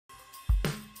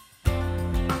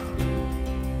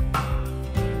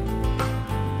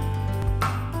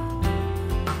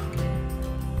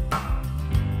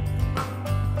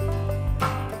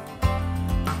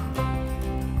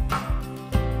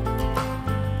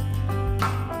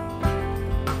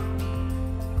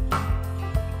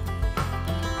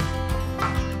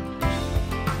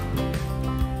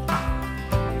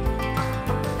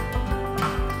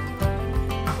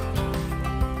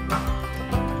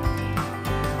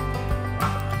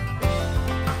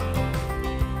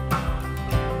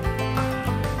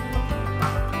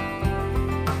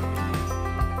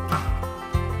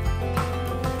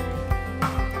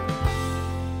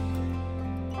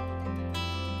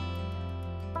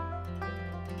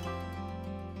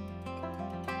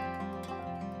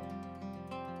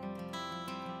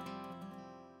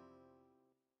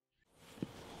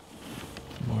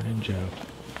Joe.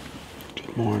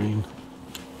 Good morning.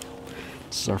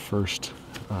 This is our first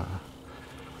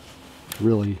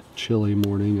really chilly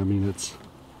morning. I mean, it's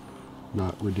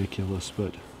not ridiculous,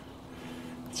 but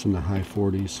it's in the high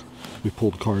 40s. We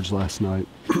pulled cards last night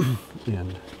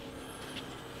and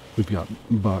we've got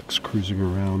bucks cruising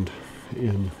around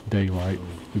in daylight.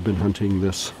 We've been hunting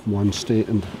this one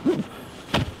stand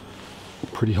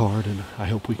pretty hard, and I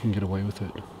hope we can get away with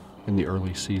it in the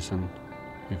early season.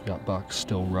 We've got bucks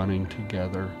still running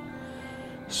together,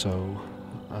 so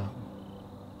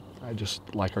I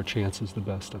just like our chances the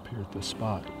best up here at this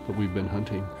spot that we've been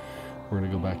hunting. We're going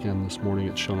to go back in this morning.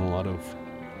 It's shown a lot of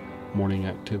morning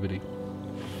activity.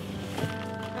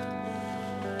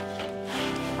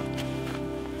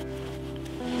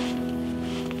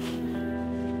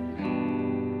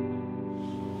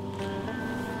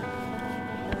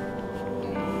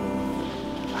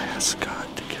 I asked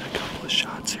Scott to get a couple of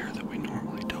shots here that we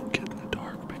normally don't get in the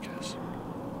dark because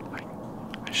I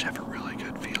just have a really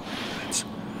good feeling that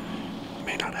it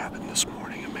may not happen this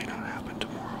morning, it may not happen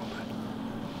tomorrow,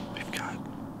 but we've got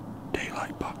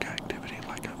daylight buck activity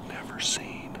like I've never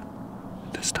seen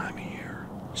at this time of year.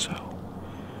 So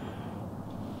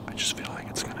I just feel like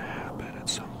it's gonna happen at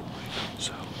some point.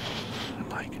 So, and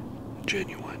like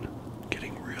genuine,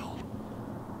 getting real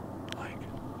like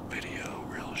video,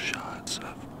 real shots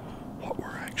of what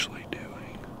we're actually doing.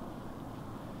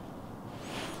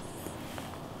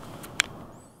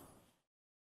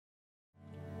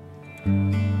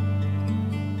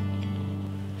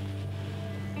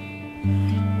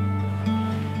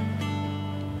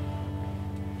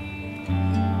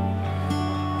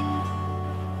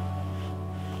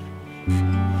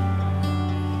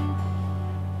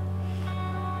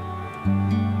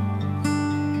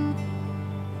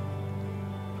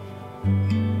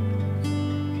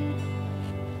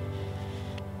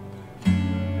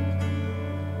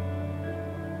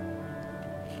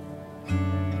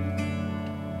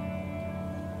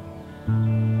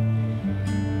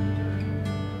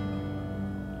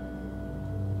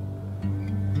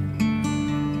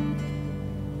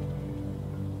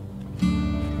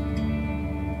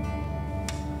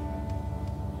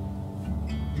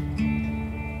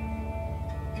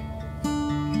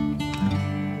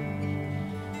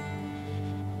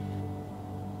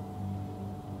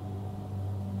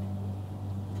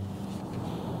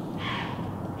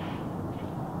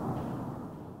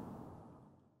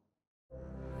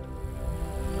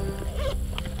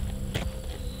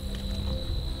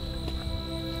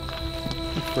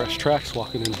 Fresh tracks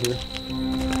walking in here.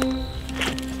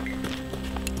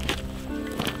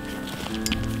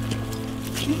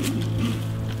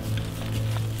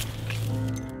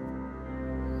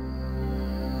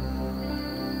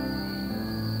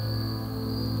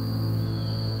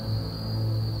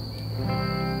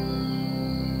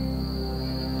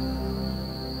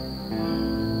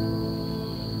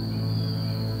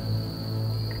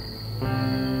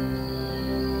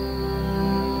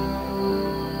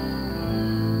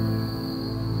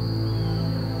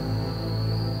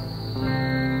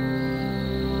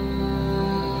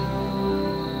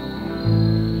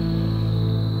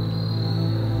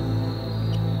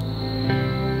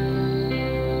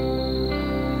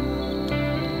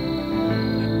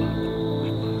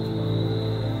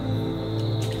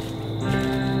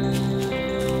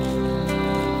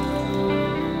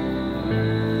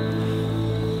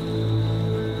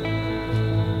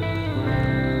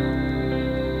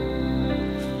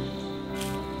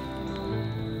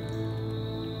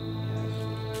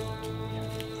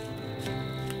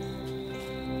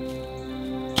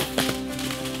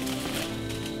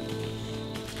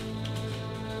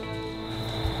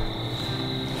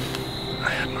 I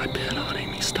had my pin on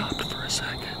him. He stopped for a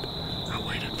second. I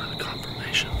waited for the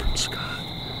confirmation from Scott.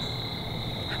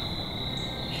 And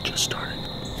he just started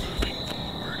moving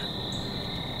forward.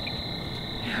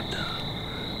 And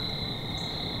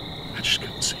I just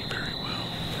couldn't see very well.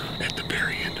 At the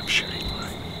very end of shooting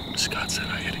line, Scott said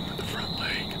I hit him with the front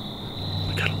leg.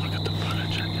 We gotta look at the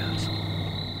footage, I guess.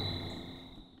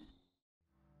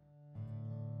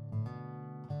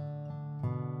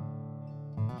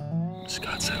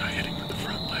 Scott said I hit him with the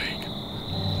front leg.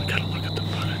 We gotta look at the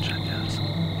footage, I guess.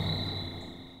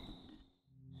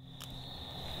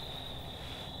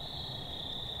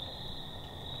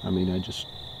 I mean, I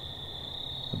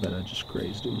bet I just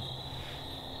grazed him.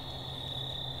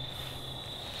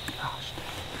 Gosh.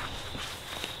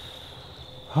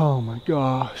 Oh my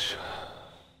gosh.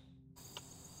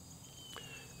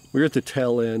 We're at the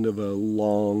tail end of a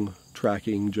long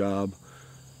tracking job.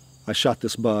 I shot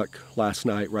this buck last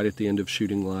night right at the end of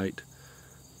shooting light.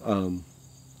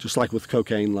 Just like with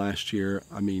cocaine last year,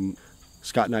 I mean,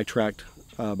 Scott and I tracked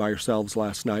by ourselves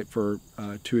last night for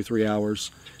 2 or 3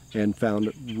 hours and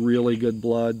found really good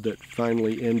blood that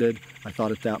finally ended. I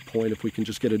thought at that point, if we can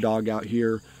just get a dog out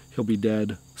here, he'll be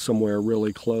dead somewhere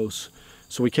really close.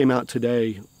 So we came out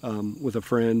today with a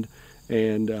friend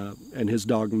and his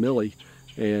dog Millie,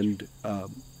 and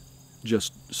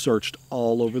just searched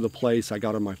all over the place. I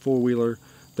got on my four-wheeler,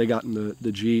 they got in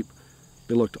the Jeep.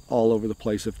 They looked all over the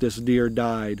place. If this deer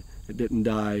died, it didn't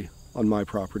die on my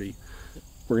property.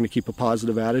 We're going to keep a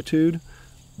positive attitude.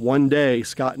 One day,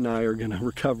 Scott and I are going to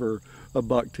recover a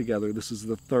buck together. This is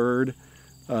the third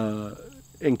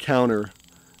encounter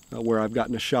where I've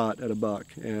gotten a shot at a buck,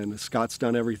 and Scott's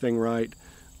done everything right.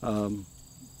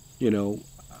 You know,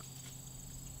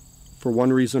 for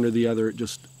one reason or the other, it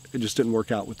just didn't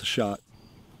work out with the shot.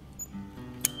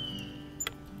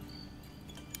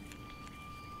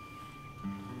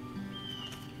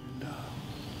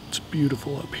 It's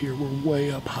beautiful up here. We're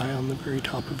way up high on the very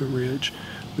top of a ridge.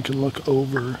 We can look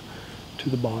over to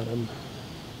the bottom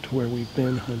to where we've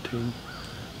been hunting,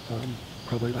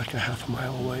 probably like a half a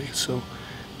mile away. So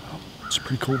it's a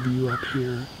pretty cool view up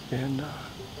here, and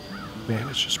man,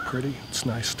 it's just pretty. It's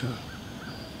nice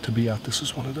to be out. This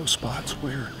is one of those spots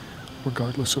where,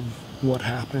 regardless of what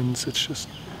happens, it's just,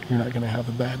 you're not going to have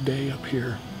a bad day up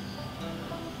here.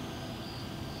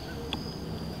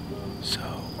 So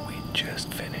we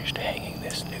just finished hanging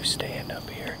this new stand up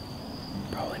here,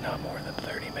 probably not more than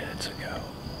 30 minutes ago,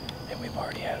 and we've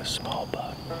already had a small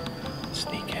buck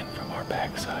sneak in from our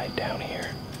backside down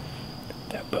here.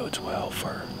 That bodes well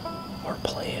for our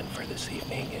plan for this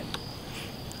evening, and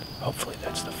hopefully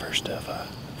that's the first of a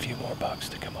few more bucks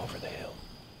to come over the hill.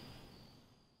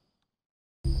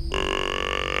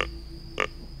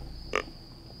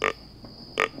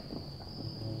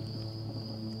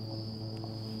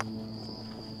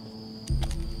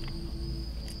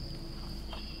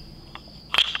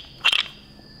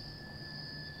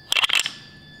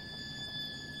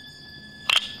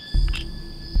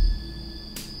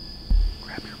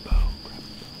 Grab your bow.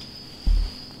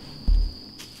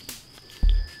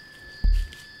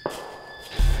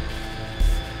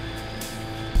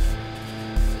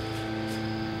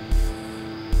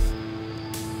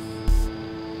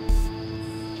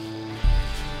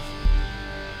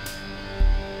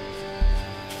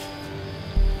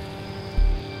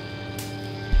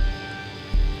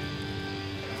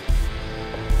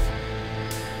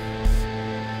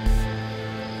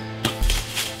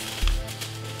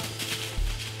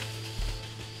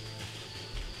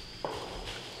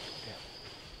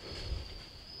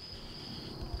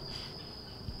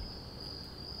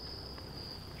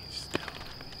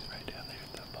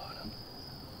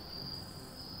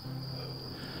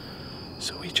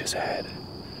 So we just had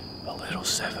a little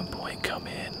 7-point come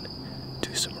in,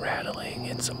 do some rattling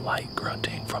and some light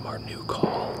grunting from our new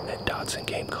call at Dotson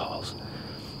Game Calls.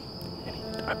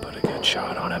 And I put a good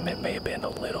shot on him. It may have been a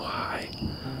little high,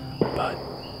 but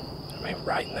I mean,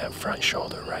 right in that front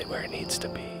shoulder, right where it needs to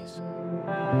be.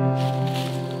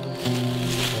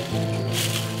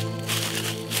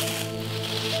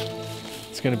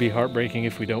 It's going to be heartbreaking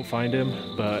if we don't find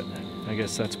him, but I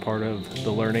guess that's part of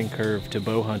the learning curve to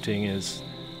bow hunting is,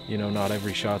 you know, not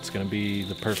every shot's going to be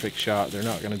the perfect shot. They're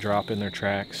not going to drop in their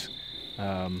tracks.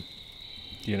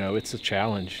 You know, it's a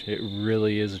challenge. It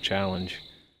really is a challenge.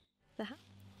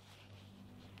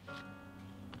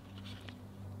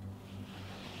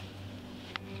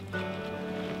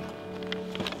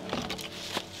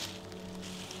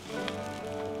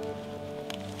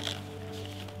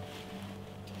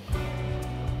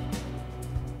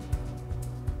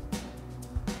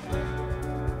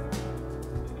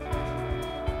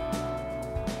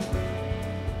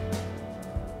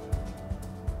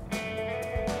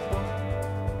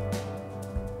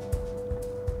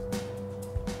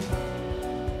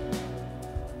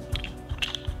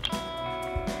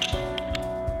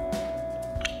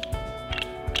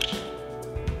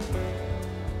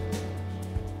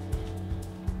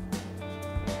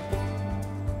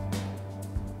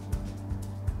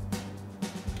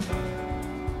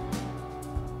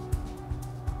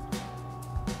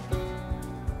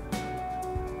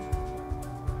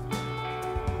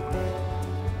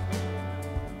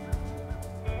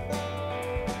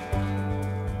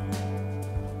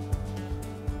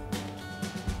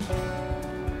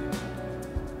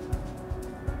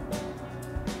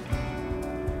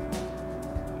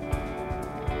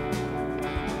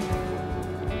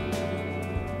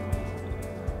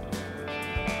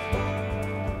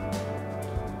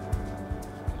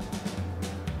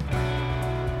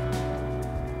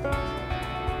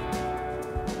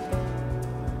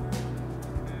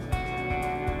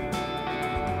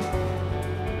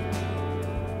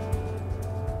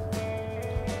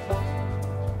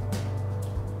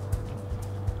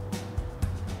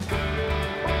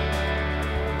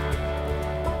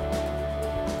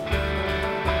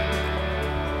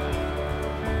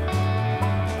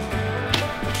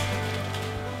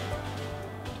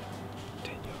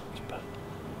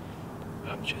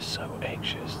 I'm just so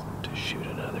anxious to shoot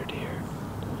another deer.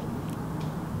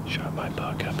 Shot my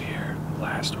buck up here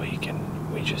last week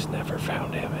and we just never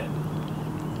found him,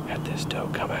 and had this doe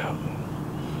come out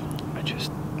and I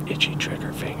just itchy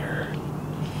trigger finger.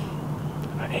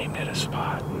 I aimed at a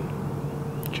spot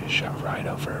and just shot right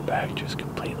over her back, just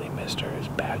completely missed her. It was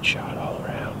a bad shot all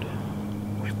around.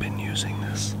 We've been using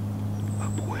this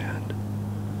upwind.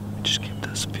 We just keep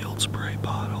this field spray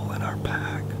bottle in our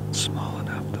pack, small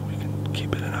enough that we can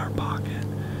keep it in our pocket.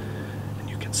 And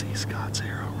you can see Scott's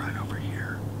arrow right over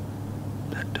here.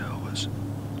 That doe was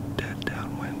dead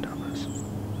downwind of us,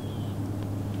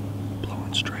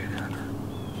 blowing straight at her.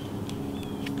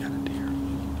 Got a deer.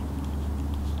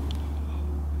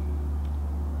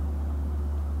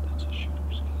 That's a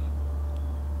shooter, Scott.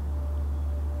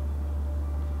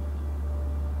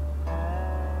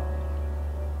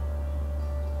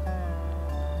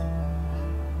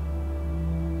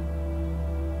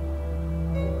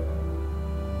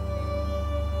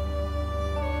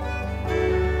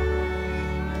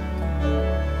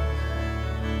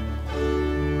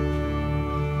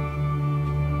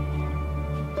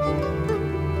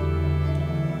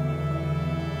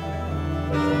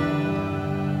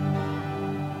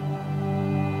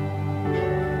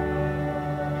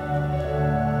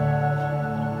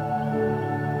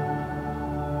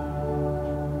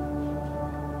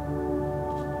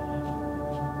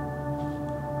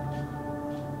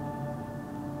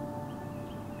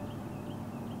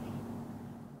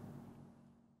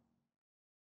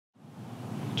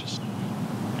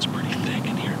 It's pretty thick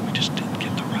in here. We just didn't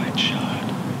get the right shot.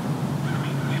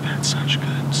 We've had such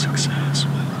good success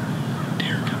with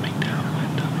deer coming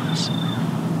downwind of us.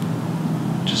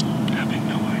 Just having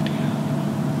no idea.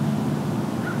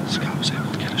 Scott was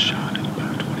able to get a shot at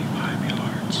about 25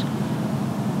 yards.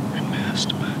 We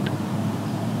missed, but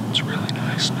it's really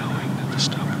nice knowing that the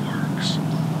stuff works,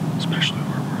 especially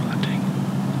where we're hunting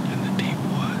in the deep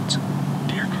woods.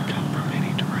 Deer can come from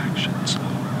any direction, so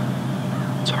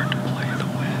it's hard to play the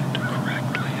wind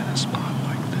correctly in a spot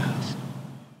like this.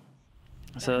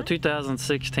 So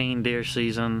 2016 deer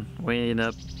season, we ended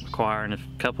up acquiring a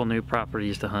couple new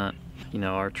properties to hunt. You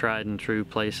know, our tried and true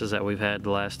places that we've had the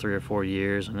last 3 or 4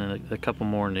 years, and then a couple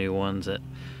more new ones that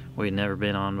we'd never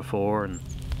been on before. And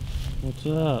what's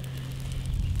up?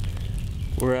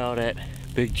 We're out at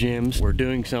Big Jim's. We're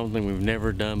doing something we've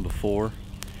never done before,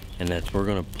 and that's we're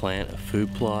gonna plant a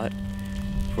food plot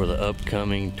for the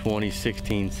upcoming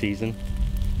 2016 season.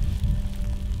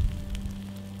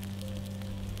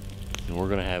 And we're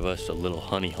gonna have us a little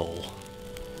honey hole.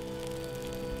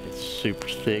 It's super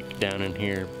thick down in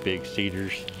here, big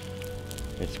cedars.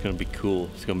 It's gonna be cool.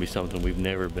 It's gonna be something we've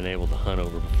never been able to hunt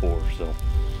over before, so.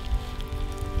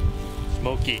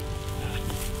 Smokey.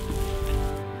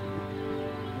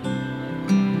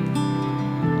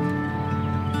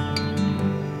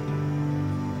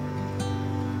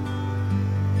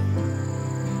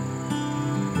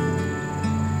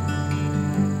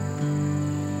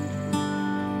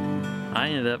 I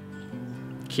ended up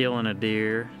killing a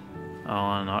deer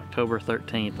on October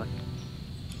 13th, like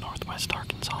northwest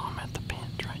Arkansas. I'm at the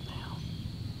pinch right now.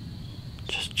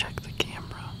 Just check the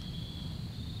camera.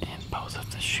 And both of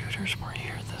the shooters were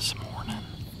here this morning.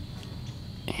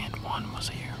 And one was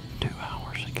here 2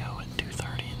 hours ago at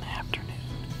 2:30 in the afternoon.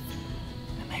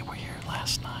 And they were here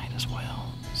last night as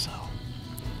well. So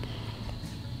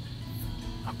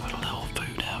I put a little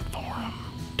food out for them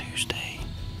Tuesday.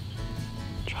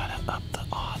 Try to up the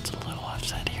odds a little. I've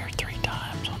sat here 3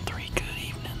 times on 3 good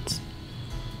evenings,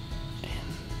 and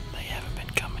they haven't been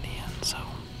coming in, so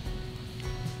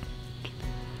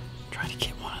try to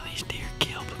get one of these deer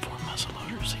killed before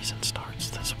muzzleloader season starts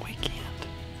this weekend.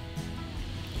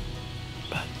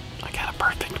 But I got a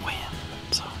perfect win.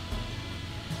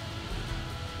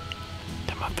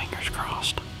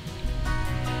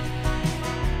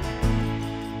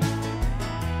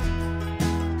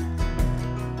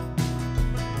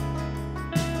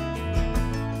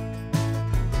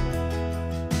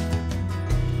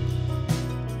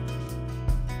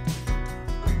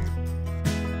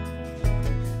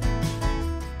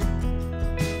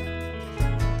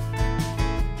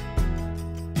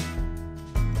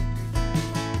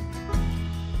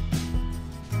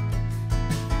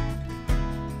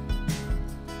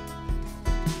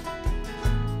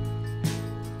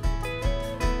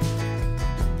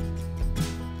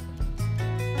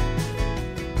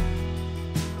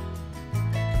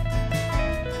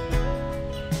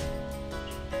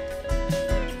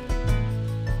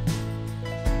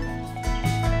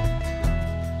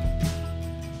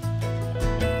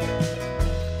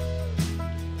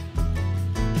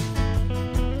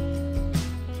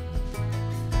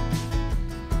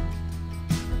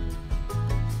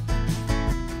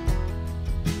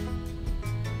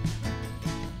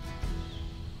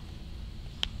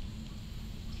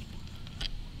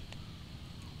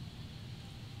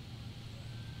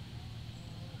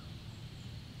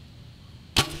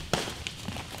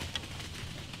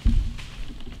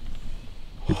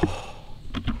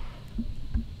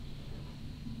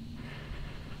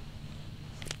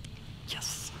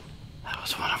 Yes, that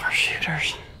was one of our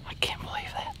shooters. I can't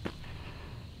believe that.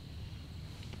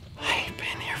 I ain't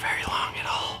been here very long at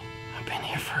all. I've been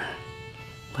here for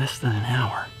less than an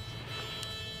hour.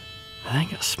 I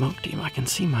think I smoked him. I can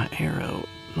see my arrow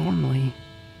normally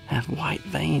have white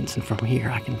veins, and from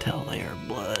here I can tell they are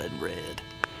blood red.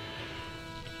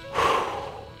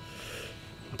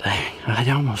 Dang, I'd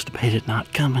almost debated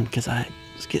not coming because I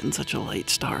was getting such a late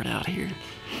start out here.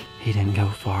 He didn't go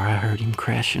far. I heard him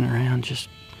crashing around just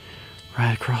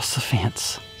right across the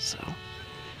fence. So,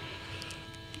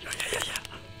 yeah.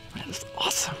 That is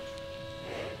awesome.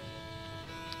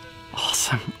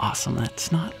 Awesome.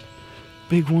 That's not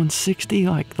big 160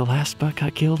 like the last buck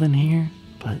I killed in here,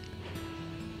 but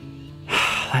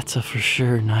that's a for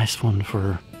sure nice one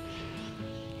for,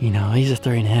 you know, he's a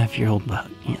 3.5-year-old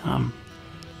buck. You know,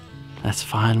 that's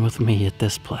fine with me at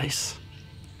this place.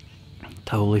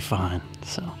 Totally fine.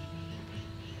 So,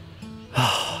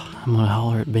 I'm gonna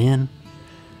holler at Ben,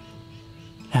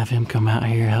 have him come out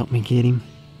here, help me get him.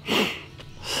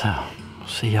 So, we'll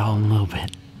see y'all in a little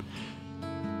bit.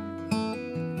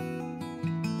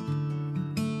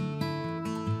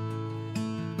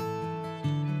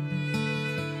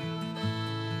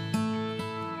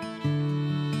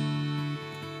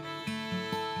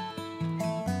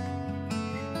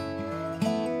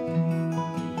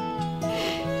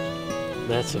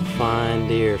 That's a fine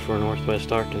deer for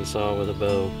Northwest Arkansas with a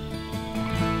bow.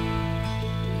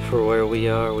 For where we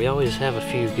are, we always have a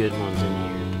few good ones in here.